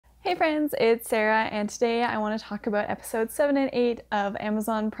Hey friends, it's Sarah, and today I want to talk about episodes 7 and 8 of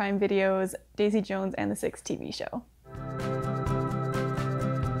Amazon Prime Video's Daisy Jones and the Six TV show.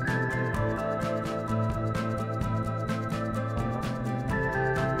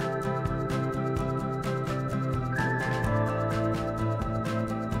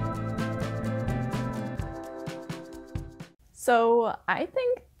 So I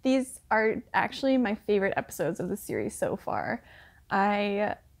think these are actually my favorite episodes of the series so far.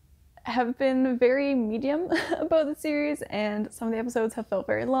 I have been very medium about the series, and some of the episodes have felt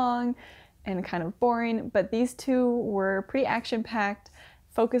very long and kind of boring, but these two were pretty action-packed,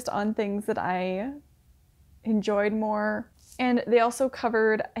 focused on things that I enjoyed more, and they also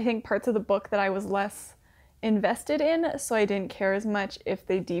covered, I think, parts of the book that I was less invested in, so I didn't care as much if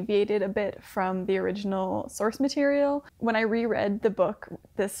they deviated a bit from the original source material. When I reread the book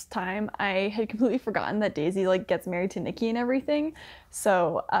this time, I had completely forgotten that Daisy gets married to Nikki and everything,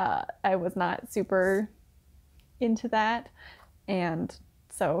 so I was not super into that, and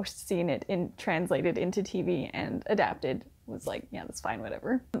so seeing it translated into TV and adapted was like, yeah, that's fine,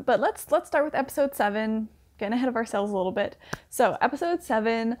 whatever. But let's start with episode 7, getting ahead of ourselves a little bit. So episode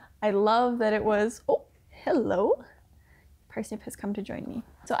 7, I love that it was, oh, hello, Parsnip has come to join me.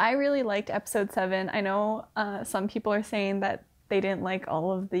 So I really liked episode 7. I know some people are saying that they didn't like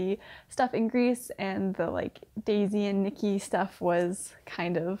all of the stuff in Greece, and the Daisy and Nikki stuff was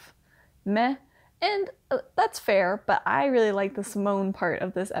kind of meh, and that's fair, but I really liked the Simone part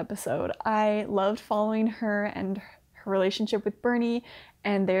of this episode. I loved following her and her relationship with Bernie,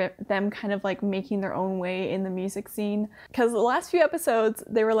 and them kind of making their own way in the music scene, because the last few episodes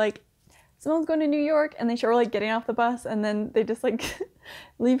they were like, Simone's going to New York, and they show her getting off the bus, and then they just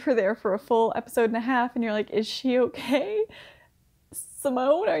leave her there for a full episode and a half, and you're like, is she okay?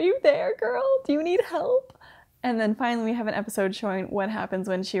 Simone, are you there, girl? Do you need help? And then finally we have an episode showing what happens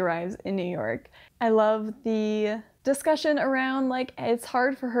when she arrives in New York. I love the discussion around it's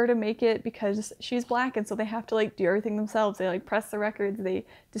hard for her to make it because she's Black, and so they have to do everything themselves. They press the records, they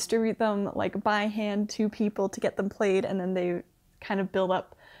distribute them by hand to people to get them played, and then they kind of build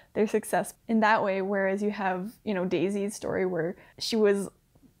up their success in that way, whereas you have, Daisy's story where she was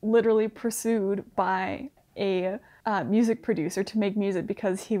literally pursued by a music producer to make music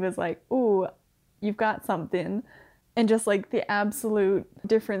because he was like, ooh, you've got something. And just the absolute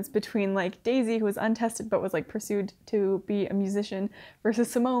difference between Daisy, who was untested but was pursued to be a musician,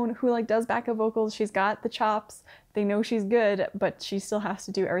 versus Simone, who does backup vocals. She's got the chops, they know she's good, but she still has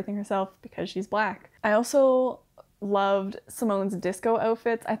to do everything herself because she's Black. I also loved Simone's disco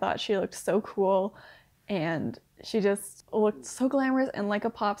outfits. I thought she looked so cool, and she just looked so glamorous and like a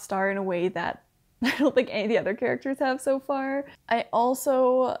pop star in a way that I don't think any of the other characters have so far. I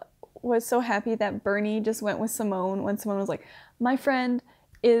also was so happy that Bernie just went with Simone when Simone was like, my friend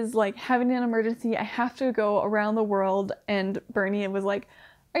is having an emergency, I have to go around the world, and Bernie was like,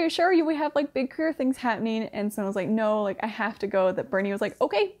 are you sure we have big career things happening? And Simone was like, no, I have to go. That Bernie was like,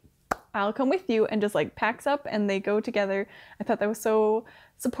 okay, I'll come with you, and just packs up and they go together. I thought that was so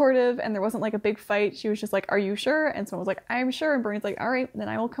supportive, and there wasn't a big fight. She was just like, are you sure? And someone was like, I'm sure. And Bernie's like, all right, then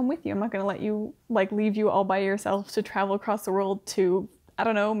I will come with you. I'm not gonna let you leave you all by yourself to travel across the world to, I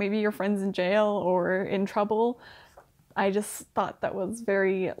don't know, maybe your friend's in jail or in trouble. I just thought that was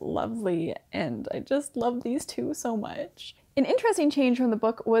very lovely, and I just love these two so much. An interesting change from the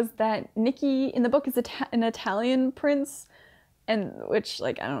book was that Nikki in the book is an Italian prince, and which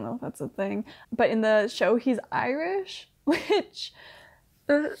I don't know if that's a thing, but in the show he's Irish, which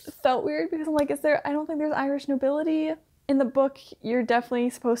felt weird because I'm like, I don't think there's Irish nobility. In the book you're definitely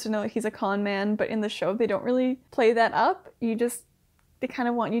supposed to know that he's a con man, but in the show they don't really play that up. They kind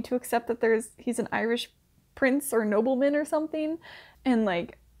of want you to accept that he's an Irish prince or nobleman or something, and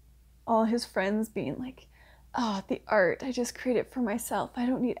all his friends being like, oh, the art, I just create it for myself, I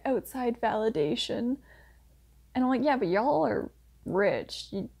don't need outside validation. And I'm like, yeah, but y'all are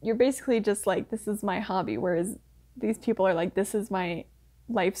rich. You're basically just this is my hobby, whereas these people are this is my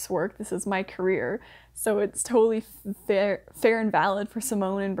life's work, this is my career. So it's totally fair and valid for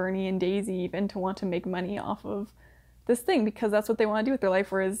Simone and Bernie and Daisy even to want to make money off of this thing, because that's what they want to do with their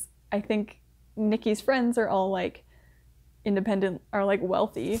life, whereas I think Nikki's friends are all independent, are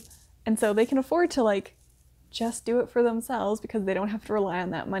wealthy, and so they can afford to just do it for themselves because they don't have to rely on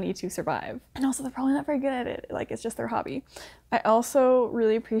that money to survive. And also they're probably not very good at it, it's just their hobby. I also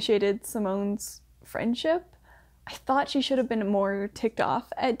really appreciated Simone's friendship. I thought she should have been more ticked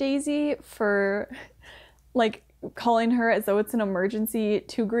off at Daisy for calling her as though it's an emergency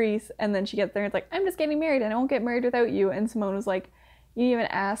to Greece, and then she gets there and it's I'm just getting married and I won't get married without you. And Simone was like, you didn't even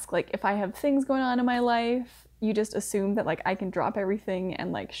ask if I have things going on in my life. you just assume that like I can drop everything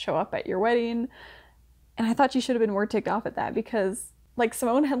and like show up at your wedding. And I thought she should have been more ticked off at that, because like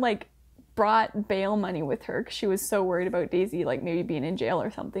Simone had like brought bail money with her because she was so worried about Daisy like maybe being in jail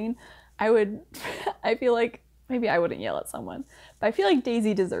or something. I feel like maybe I wouldn't yell at someone, but I feel like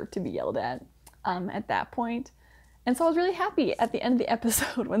Daisy deserved to be yelled at that point. And so I was really happy at the end of the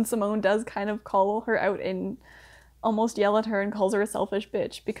episode when Simone does kind of call her out and almost yell at her and calls her a selfish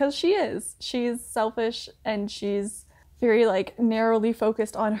bitch, because she is. She's selfish and she's very like narrowly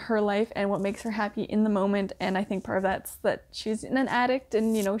focused on her life and what makes her happy in the moment. And I think part of that's that she's an addict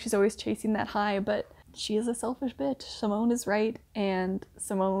and, you know, she's always chasing that high, but she is a selfish bitch. Simone is right, and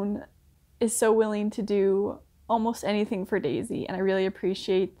Simone is so willing to do almost anything for Daisy. And I really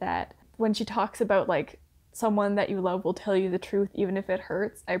appreciate that when she talks about like someone that you love will tell you the truth even if it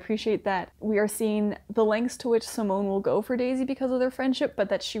hurts. I appreciate that we are seeing the lengths to which Simone will go for Daisy because of their friendship, but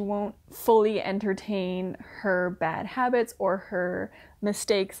that she won't fully entertain her bad habits or her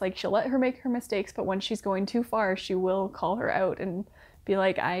mistakes. Like, she'll let her make her mistakes, but when she's going too far, she will call her out and be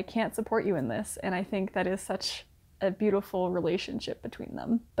like, I can't support you in this. And I think that is such a beautiful relationship between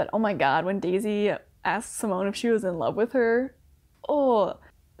them. But oh my god, when Daisy asked Simone if she was in love with her, oh,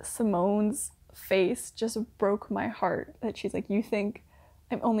 Simone's face just broke my heart. That she's like, you think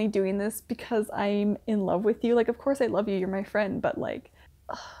I'm only doing this because I'm in love with you? Like, of course I love you, you're my friend, but like,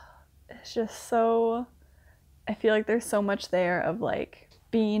 it's just so, I feel like there's so much there of like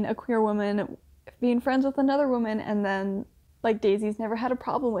being a queer woman, being friends with another woman, and then like Daisy's never had a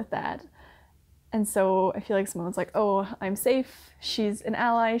problem with that. And so I feel like Simone's like, oh, I'm safe, she's an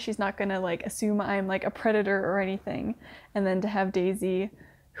ally, she's not gonna like assume I'm like a predator or anything. And then to have Daisy,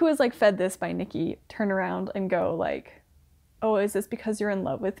 who is like fed this by Nikki, turn around and go like, oh, is this because you're in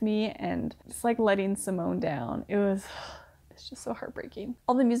love with me? And just like letting Simone down. It's just so heartbreaking.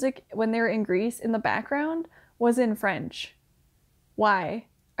 All the music when they were in Greece in the background was in French. Why?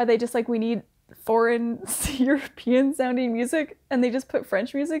 Are they just like, we need foreign European sounding music and they just put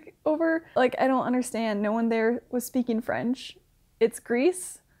French music over? Like, I don't understand. No one there was speaking French. It's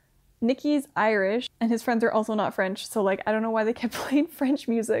Greece. Nikki's Irish, and his friends are also not French, so like, I don't know why they kept playing French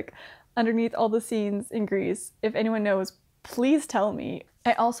music underneath all the scenes in Greece. If anyone knows, please tell me.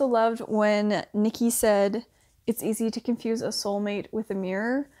 I also loved when Nikki said, it's easy to confuse a soulmate with a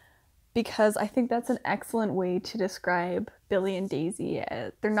mirror, because I think that's an excellent way to describe Billy and Daisy.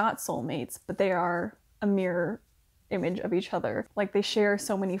 They're not soulmates, but they are a mirror image of each other. Like, they share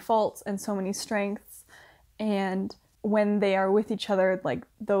so many faults and so many strengths, and when they are with each other, like,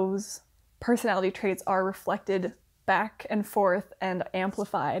 those personality traits are reflected back and forth and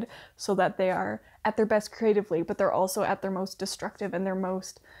amplified so that they are at their best creatively, but they're also at their most destructive and their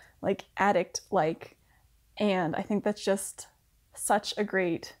most like addict-like. And I think that's just such a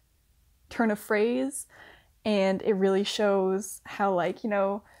great turn of phrase, and it really shows how, like, you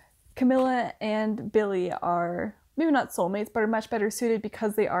know, Camilla and Billy are maybe not soulmates, but are much better suited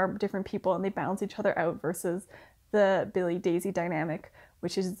because they are different people and they balance each other out, versus the Billy-Daisy dynamic,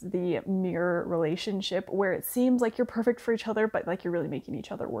 which is the mirror relationship where it seems like you're perfect for each other, but like you're really making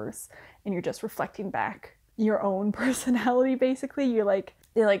each other worse, and you're just reflecting back your own personality, basically. You like,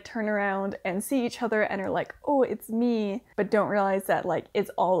 they like turn around and see each other and are like, oh, it's me, but don't realize that like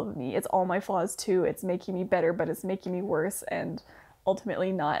it's all of me, it's all my flaws too, it's making me better, but it's making me worse, and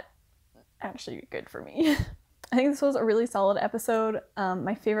ultimately not actually good for me. I think this was a really solid episode.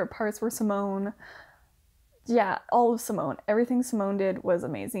 My favorite parts were Simone. Yeah, all of Simone. Everything Simone did was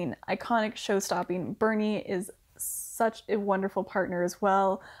amazing. Iconic, show-stopping. Bernie is such a wonderful partner as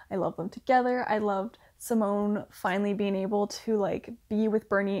well. I love them together. I loved Simone finally being able to like be with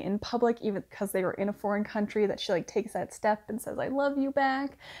Bernie in public, even because they were in a foreign country, that she like takes that step and says, I love you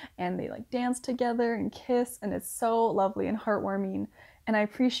back. And they like dance together and kiss, and it's so lovely and heartwarming. And I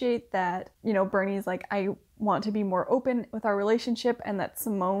appreciate that, you know, Bernie's like, I want to be more open with our relationship, and that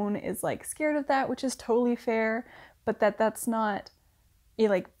Simone is like scared of that, which is totally fair, but that's not a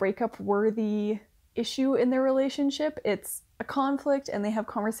like breakup worthy issue in their relationship. It's a conflict and they have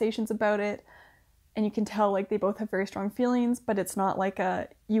conversations about it, and you can tell like they both have very strong feelings, but it's not like a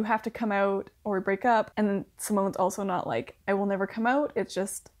you have to come out or break up. And then Simone's also not like I will never come out. It's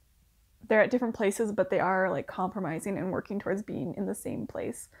just they're at different places, but they are like compromising and working towards being in the same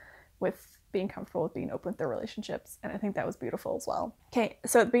place with being comfortable with being open with their relationships. And I think that was beautiful as well. Okay,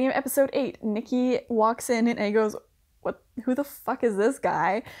 so at the beginning of episode 8, Nikki walks in and Eddie goes, who the fuck is this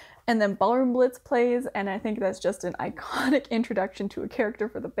guy? And then Ballroom Blitz plays, and I think that's just an iconic introduction to a character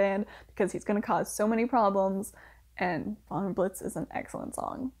for the band, because he's going to cause so many problems, and Ballroom Blitz is an excellent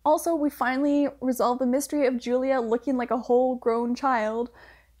song. Also, we finally resolved the mystery of Julia looking like a whole grown child.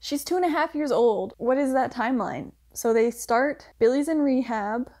 She's 2.5 years old. What is that timeline? So they start, Billy's in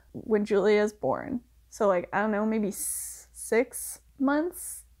rehab when Julia is born. So like, I don't know, maybe 6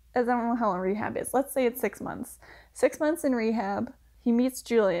 months? As I don't know how long rehab is. Let's say it's 6 months. 6 months in rehab, he meets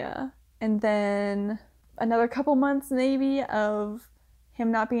Julia, and then another couple months maybe of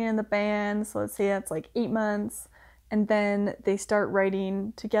him not being in the band. So let's say that's like 8 months. And then they start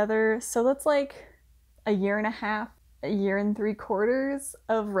writing together. So that's like a year and a half, a year and 3/4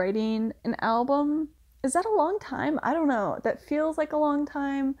 of writing an album. Is that a long time? I don't know. That feels like a long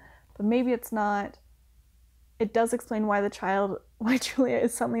time, but maybe it's not. It does explain why Julia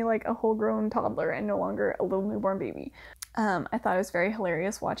is suddenly like a whole grown toddler and no longer a little newborn baby. I thought it was very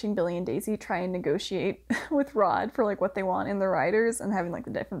hilarious watching Billy and Daisy try and negotiate with Rod for like what they want in the riders and having like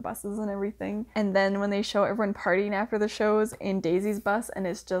the different buses and everything. And then when they show everyone partying after the shows in Daisy's bus, and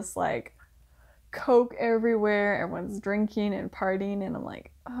it's just like Coke everywhere, everyone's drinking and partying, and I'm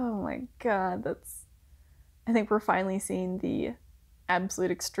like, oh my god, I think we're finally seeing the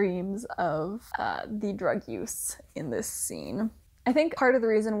absolute extremes of the drug use in this scene. I think part of the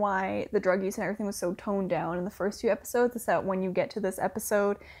reason why the drug use and everything was so toned down in the first few episodes is that when you get to this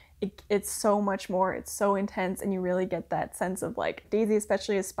episode, it's so much more, it's so intense, and you really get that sense of like Daisy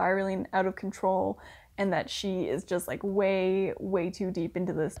especially is spiraling out of control, and that she is just like way too deep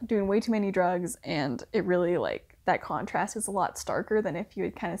into this, doing way too many drugs, and it really like that contrast is a lot starker than if you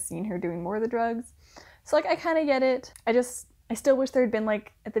had kind of seen her doing more of the drugs. So like I kind of get it. I still wish there had been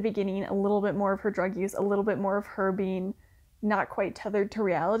like at the beginning a little bit more of her drug use, a little bit more of her being not quite tethered to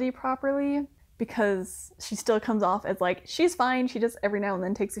reality properly, because she still comes off as like she's fine, she just every now and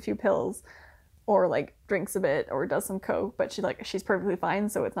then takes a few pills or like drinks a bit or does some coke, but she's perfectly fine,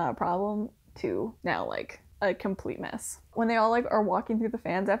 so it's not a problem, to now like a complete mess. When they all like are walking through the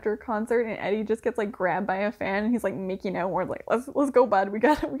fans after a concert and Eddie just gets like grabbed by a fan and he's like making out, we're like, let's go bud, we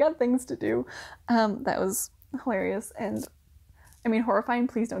got things to do. That was hilarious, and I mean horrifying,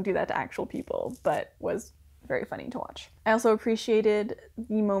 please don't do that to actual people, but was very funny to watch. I also appreciated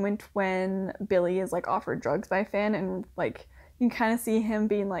the moment when Billy is like offered drugs by a fan, and like you can kind of see him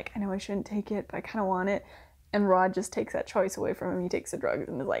being like, I know I shouldn't take it, but I kind of want it. And Rod just takes that choice away from him. He takes the drugs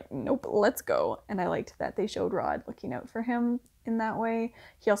and is like, nope, let's go. And I liked that they showed Rod looking out for him in that way.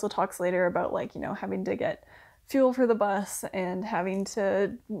 He also talks later about like, you know, having to get fuel for the bus and having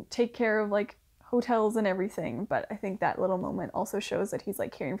to take care of like hotels and everything. But I think that little moment also shows that he's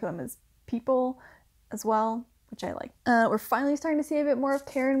like caring for them as people as well, which I like. We're finally starting to see a bit more of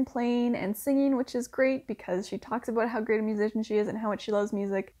Karen playing and singing, which is great because she talks about how great a musician she is and how much she loves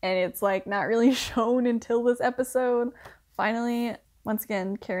music, and it's like not really shown until this episode. Finally, once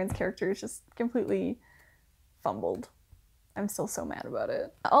again, Karen's character is just completely fumbled. I'm still so mad about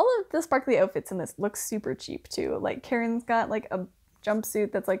it. All of the sparkly outfits in this look super cheap too. Like Karen's got like a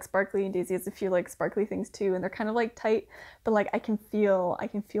jumpsuit that's like sparkly, and Daisy has a few like sparkly things too, and they're kind of like tight, but like I can feel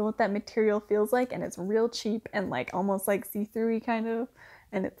what that material feels like, and it's real cheap and like almost like see-through-y kind of,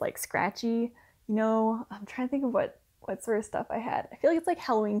 and it's like scratchy, you know. I'm trying to think of what sort of stuff I had. I feel like it's like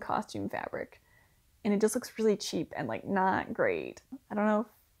Halloween costume fabric, and it just looks really cheap and like not great. I don't know if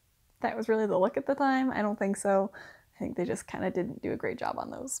that was really the look at the time. I don't think so. I think they just kind of didn't do a great job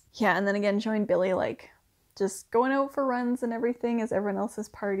on those. Yeah, and then again showing Billy like just going out for runs and everything as everyone else is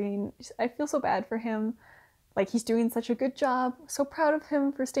partying. I feel so bad for him. Like, he's doing such a good job. So proud of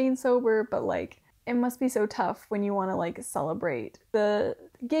him for staying sober, but like, it must be so tough when you want to like celebrate the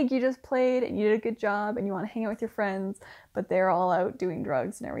gig you just played and you did a good job and you want to hang out with your friends, but they're all out doing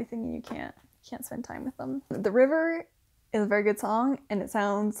drugs and everything, and you can't spend time with them. The River is a very good song, and it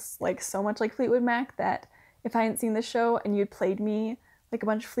sounds like so much like Fleetwood Mac that if I hadn't seen this show and you'd played me like a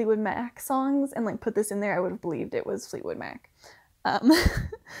bunch of Fleetwood Mac songs and like put this in there, I would have believed it was Fleetwood Mac.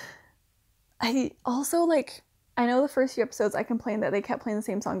 I also like, I know the first few episodes I complained that they kept playing the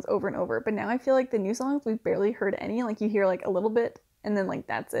same songs over and over, but now I feel like the new songs, we've barely heard any. Like you hear like a little bit and then like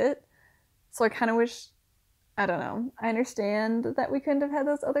that's it. So I kind of wish, I don't know, I understand that we couldn't have had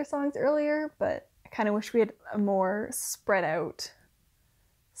those other songs earlier, but I kind of wish we had a more spread out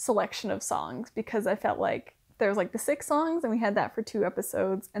selection of songs, because I felt like there was like the 6 songs and we had that for 2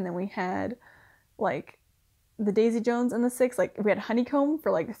 episodes, and then we had like the Daisy Jones and the 6, like we had Honeycomb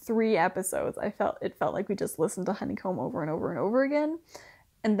for like 3 episodes. It felt like we just listened to Honeycomb over and over and over again.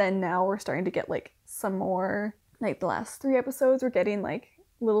 And then now we're starting to get like some more, like the last 3 episodes we're getting like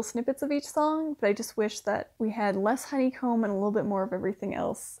little snippets of each song, but I just wish that we had less Honeycomb and a little bit more of everything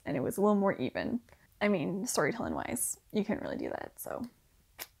else, and it was a little more even. I mean, storytelling wise, you couldn't really do that, so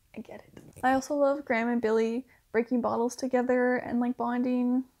I get it. I also love Graham and Billy breaking bottles together and like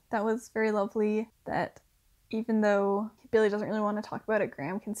bonding. That was very lovely, that even though Billy doesn't really want to talk about it,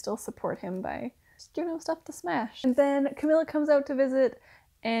 Graham can still support him by just giving him stuff to smash. And then Camilla comes out to visit,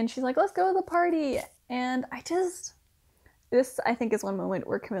 and she's like, let's go to the party. And this I think is one moment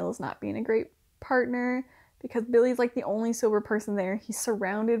where Camilla's not being a great partner, because Billy's like the only sober person there. He's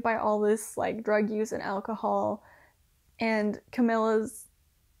surrounded by all this like drug use and alcohol, and Camilla's,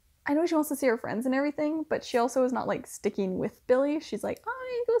 I know she wants to see her friends and everything, but she also is not like sticking with Billy. She's like, oh,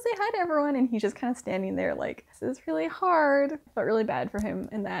 you go say hi to everyone, and he's just kind of standing there like, this is really hard. I felt really bad for him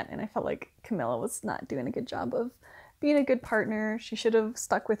in that, and I felt like Camilla was not doing a good job of being a good partner. She should have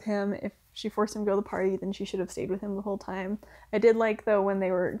stuck with him. If she forced him to go to the party, then she should have stayed with him the whole time. I did like, though, when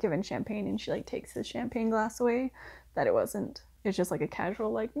they were given champagne and she like takes his champagne glass away, that it's just like a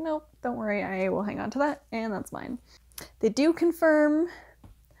casual like, nope, don't worry, I will hang on to that, and that's mine. They do confirm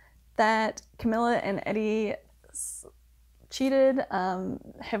that Camilla and Eddie cheated,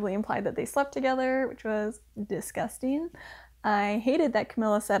 heavily implied that they slept together, which was disgusting. I hated that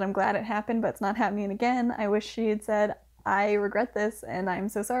Camilla said, I'm glad it happened, but it's not happening again. I wish she had said, I regret this, and I'm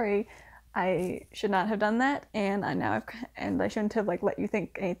so sorry. I should not have done that, and I shouldn't have like let you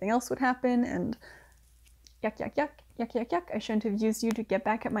think anything else would happen, and yuck, yuck, yuck, yuck, yuck, yuck. I shouldn't have used you to get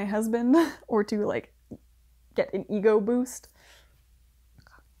back at my husband or to like get an ego boost.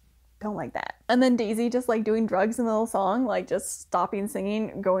 Don't like that. And then Daisy just like doing drugs in the little song, like just stopping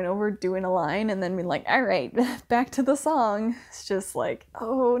singing, going over, doing a line, and then being like, all right, back to the song. It's just like,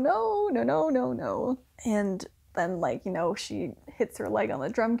 oh no, no, no, no, no. And then like, you know, she hits her leg on the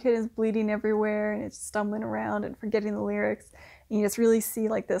drum kit, is bleeding everywhere, and it's stumbling around and forgetting the lyrics. And you just really see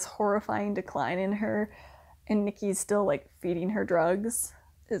like this horrifying decline in her, and Nikki's still like feeding her drugs.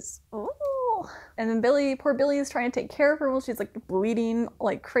 It's, oh. And then poor Billy is trying to take care of her while she's like bleeding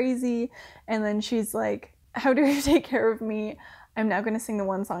like crazy, and then she's like, how dare you take care of me? I'm now going to sing the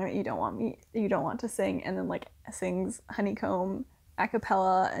one song that you don't want to sing, and then like sings Honeycomb a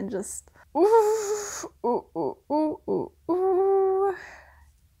cappella, and just ooh, ooh, ooh, ooh, ooh, ooh,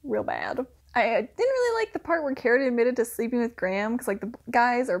 real bad. I didn't really like the part where Karen admitted to sleeping with Graham, because like the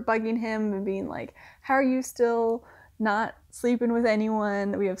guys are bugging him and being like, how are you still not sleeping with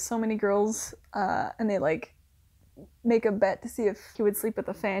anyone? We have so many girls, and they like make a bet to see if he would sleep with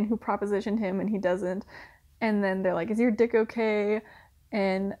the fan who propositioned him, and he doesn't. And then they're like, is your dick okay?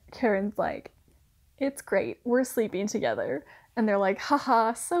 And Karen's like, it's great, we're sleeping together. And they're like,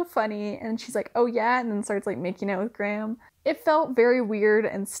 haha, so funny. And she's like, oh yeah, and then starts like making out with Graham. It felt very weird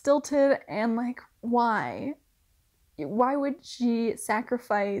and stilted, and like, why would she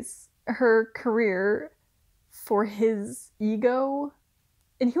sacrifice her career for his ego?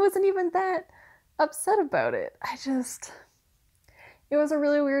 And he wasn't even that upset about it. It was a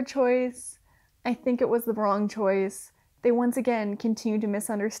really weird choice. I think it was the wrong choice. They once again continue to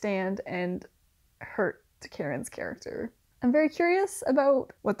misunderstand and hurt Karen's character. I'm very curious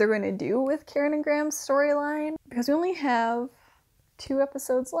about what they're going to do with Karen and Graham's storyline, because we only have 2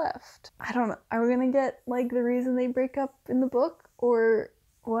 episodes left. I don't know. Are we going to get like the reason they break up in the book, or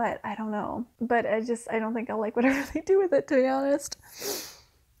what? I don't know. But I don't think I'll like whatever they do with it, to be honest.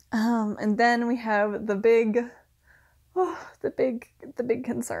 And then we have the big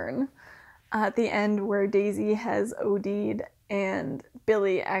concern at the end, where Daisy has OD'd and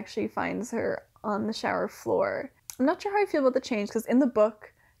Billy actually finds her on the shower floor. I'm not sure how I feel about the change, because in the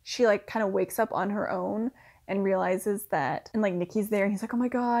book, she like kind of wakes up on her own and realizes that, and like Nikki's there, and he's like, oh my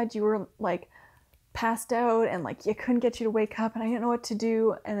god, you were like passed out, and like you couldn't get you to wake up, and I didn't know what to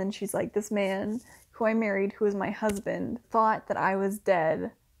do. And then she's like, this man who I married, who is my husband, thought that I was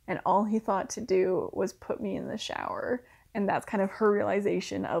dead, and all he thought to do was put me in the shower. And that's kind of her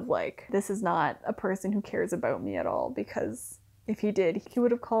realization of like, this is not a person who cares about me at all, because if he did, he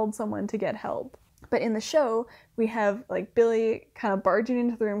would have called someone to get help. But in the show, we have like Billy kind of barging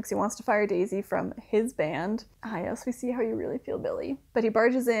into the room because he wants to fire Daisy from his band. Ah, yes, we see how you really feel, Billy. But he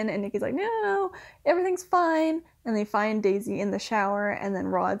barges in, and Nikki's like, no, everything's fine. And they find Daisy in the shower, and then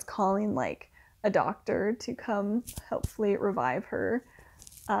Rod's calling like a doctor to come hopefully revive her.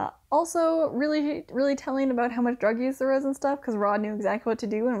 Also, really, really telling about how much drug use there was and stuff, because Rod knew exactly what to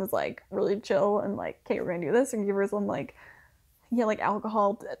do and was like really chill and like, okay, we're gonna do this, and give her some like, yeah, like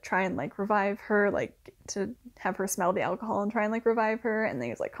alcohol to try and like revive her, like to have her smell the alcohol and try and like revive her. And then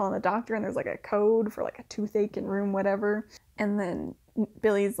he's like calling the doctor, and there's like a code for like a toothache in room whatever. And then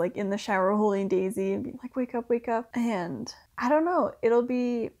Billy's like in the shower holding Daisy and being like, wake up, wake up. And I don't know,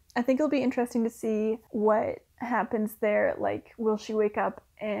 I think it'll be interesting to see what happens there. Like, will she wake up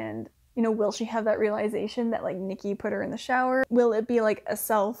and, you know, will she have that realization that like Nikki put her in the shower? Will it be like a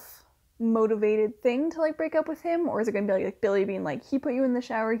self-motivated thing to like break up with him? Or is it gonna be like Billy being like, he put you in the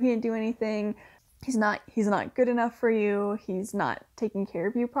shower, he didn't do anything, he's not good enough for you, he's not taking care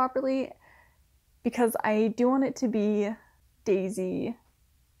of you properly, because I do want it to be Daisy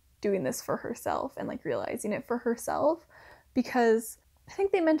doing this for herself and like realizing it for herself, because I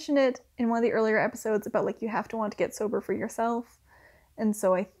think they mentioned it in one of the earlier episodes about like you have to want to get sober for yourself. And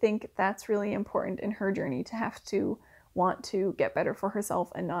so I think that's really important in her journey, to have to want to get better for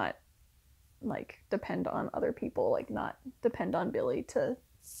herself and not like depend on other people, like not depend on Billy to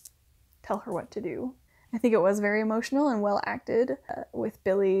tell her what to do. I think it was very emotional and well acted, with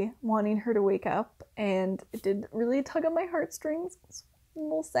Billy wanting her to wake up, and it did really tug at my heartstrings. It's a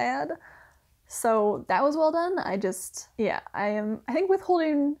little sad. So that was well done. I think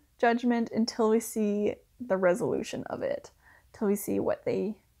withholding judgment until we see the resolution of it, till we see what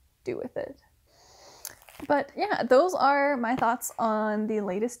they do with it. But yeah, those are my thoughts on the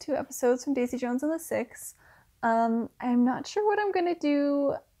latest 2 episodes from Daisy Jones and the Six. I'm not sure what I'm gonna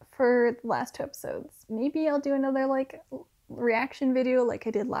do for the last 2 episodes. Maybe I'll do another like reaction video like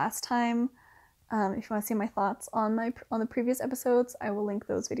I did last time. If you want to see my thoughts on the previous episodes, I will link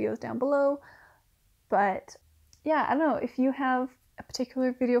those videos down below. But yeah, I don't know, if you have a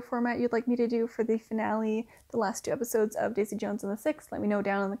particular video format you'd like me to do for the finale, the last 2 episodes of Daisy Jones and the Six, let me know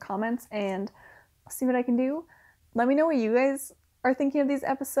down in the comments and I'll see what I can do. Let me know what you guys are thinking of these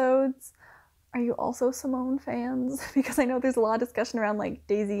episodes. Are you also Simone fans? Because I know there's a lot of discussion around like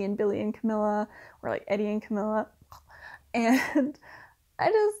Daisy and Billy and Camilla, or like Eddie and Camilla. And I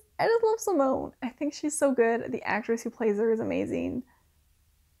just love Simone. I think she's so good. The actress who plays her is amazing.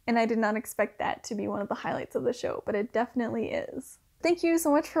 And I did not expect that to be one of the highlights of the show, but it definitely is. Thank you so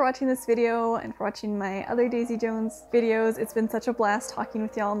much for watching this video and for watching my other Daisy Jones videos. It's been such a blast talking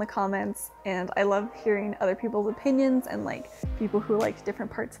with y'all in the comments, and I love hearing other people's opinions and like people who liked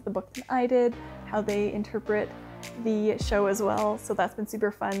different parts of the book than I did, how they interpret the show as well. So that's been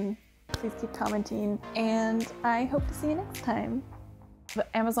super fun. Please keep commenting, and I hope to see you next time.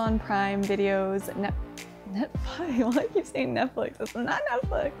 The Amazon Prime videos, Netflix. Why do I keep saying Netflix? It's not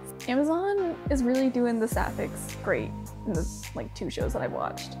Netflix. Amazon is really doing the sapphics great in the like 2 shows that I've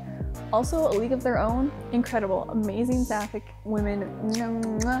watched. Also, A League of Their Own, incredible, amazing sapphic women.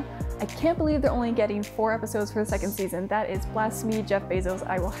 I can't believe they're only getting 4 episodes for the 2nd season. That is blasphemy, Jeff Bezos.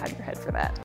 I will have your head for that.